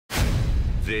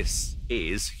This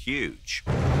is huge.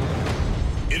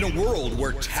 In a world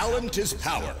where talent is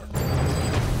power,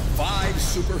 5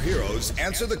 superheroes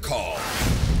answer the call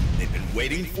they've been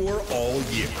waiting for all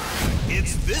year.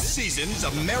 It's this season's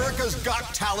America's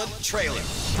Got Talent trailer.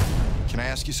 Can I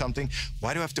ask you something?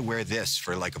 Why do I have to wear this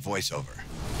for like a voiceover?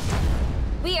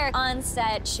 We are on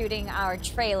set shooting our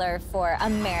trailer for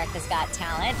America's Got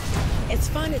Talent. It's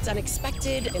fun, it's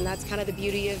unexpected, and that's kind of the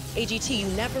beauty of AGT. You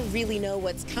never really know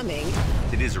what's coming.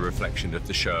 It is a reflection of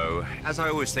the show. As I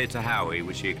always say to Howie,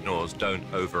 which he ignores, don't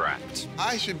overact.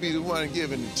 I should be the one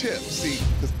giving the tip, see,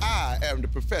 because I am the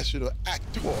professional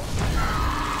actor.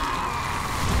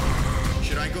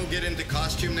 Should I go get into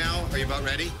costume now? Are you about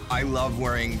ready? I love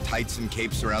wearing tights and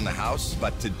capes around the house,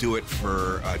 but to do it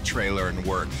for a trailer and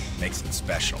work makes it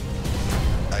special.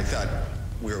 I thought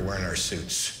we were wearing our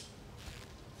suits.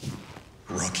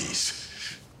 Rookies.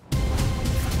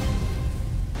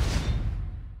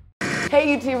 Hey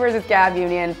YouTubers, it's Gabrielle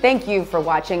Union. Thank you for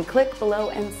watching. Click below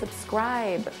and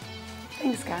subscribe.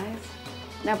 Thanks guys.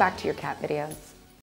 Now back to your cat videos.